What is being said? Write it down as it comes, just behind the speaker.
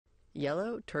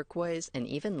Yellow, turquoise, and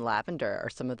even lavender are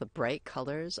some of the bright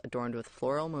colors adorned with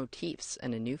floral motifs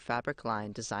in a new fabric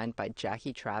line designed by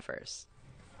Jackie Travers.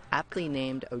 Aptly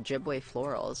named Ojibway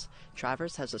florals,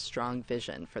 Travers has a strong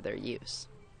vision for their use.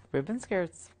 Ribbon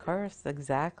skirts, of course,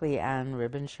 exactly, and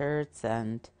ribbon shirts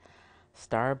and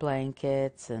star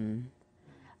blankets and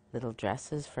little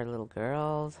dresses for little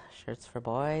girls, shirts for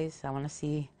boys. I want to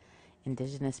see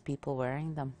Indigenous people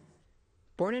wearing them.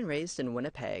 Born and raised in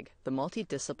Winnipeg, the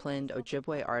multidisciplined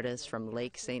Ojibway artist from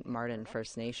Lake St. Martin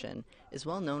First Nation is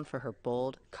well known for her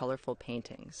bold, colorful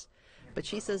paintings. But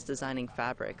she says designing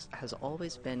fabrics has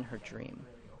always been her dream.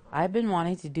 I've been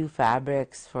wanting to do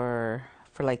fabrics for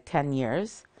like 10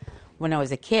 years. When I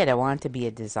was a kid, I wanted to be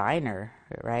a designer,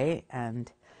 right?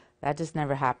 And that just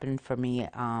never happened for me.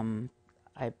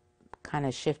 I kind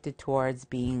of shifted towards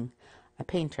being a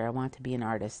painter. I wanted to be an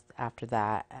artist after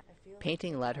that.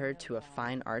 Painting led her to a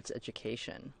fine arts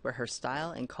education, where her style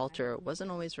and culture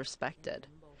wasn't always respected.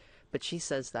 But she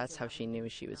says that's how she knew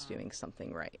she was doing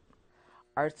something right.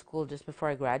 Art school, just before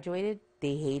I graduated,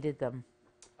 they hated them.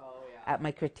 At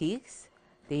my critiques,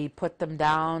 they put them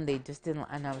down. They just didn't,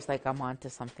 and I was like, I'm on to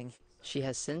something. She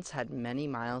has since had many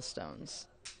milestones,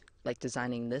 like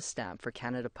designing this stamp for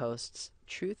Canada Post's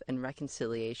Truth and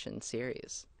Reconciliation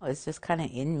series. It's just kind of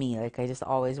in me. Like, I just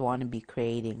always want to be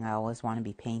creating. I always want to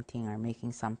be painting or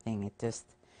making something. It's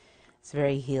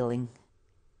very healing.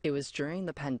 It was during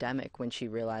the pandemic when she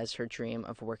realized her dream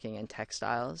of working in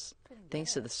textiles,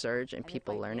 thanks to the surge in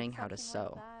people learning how to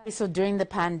sew. So during the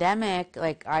pandemic,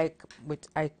 which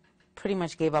I pretty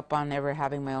much gave up on ever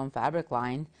having my own fabric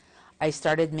line, I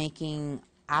started making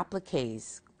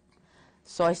appliques.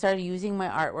 So I started using my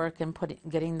artwork and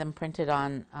getting them printed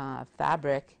on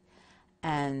fabric,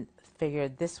 and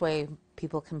figured this way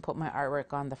people can put my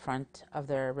artwork on the front of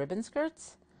their ribbon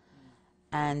skirts,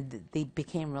 and they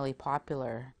became really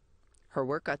popular. Her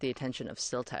work got the attention of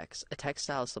Siltex, a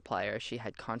textile supplier she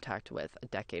had contact with a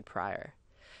decade prior.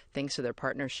 Thanks to their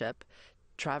partnership,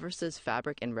 Travers's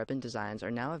fabric and ribbon designs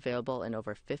are now available in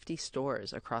over 50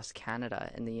 stores across Canada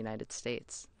and the United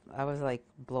States. I was like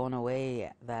blown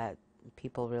away that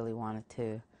people really wanted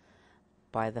to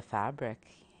buy the fabric.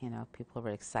 You know, people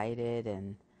were excited,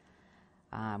 and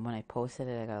when I posted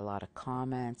it, I got a lot of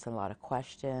comments, a lot of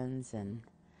questions, and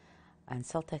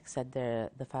Siltex said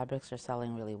the fabrics are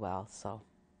selling really well, so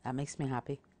that makes me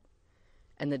happy.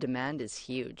 And the demand is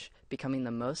huge, becoming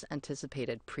the most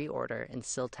anticipated pre-order in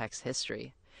Siltex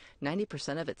history.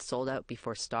 90% of it sold out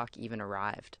before stock even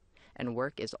arrived, and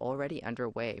work is already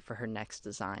underway for her next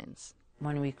designs.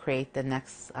 When we create the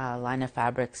next line of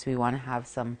fabrics, we want to have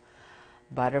some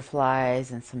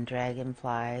butterflies and some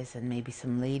dragonflies and maybe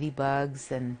some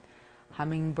ladybugs and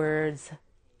hummingbirds.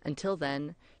 Until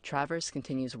then, Travers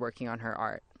continues working on her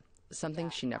art, something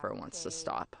she never wants to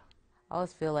stop. I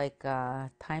always feel like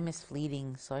time is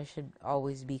fleeting, so I should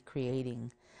always be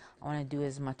creating. I want to do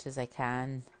as much as I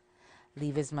can,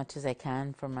 leave as much as I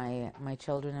can for my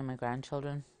children and my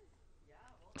grandchildren.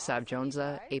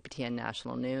 Jonsa, APTN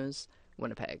National News,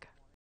 Winnipeg.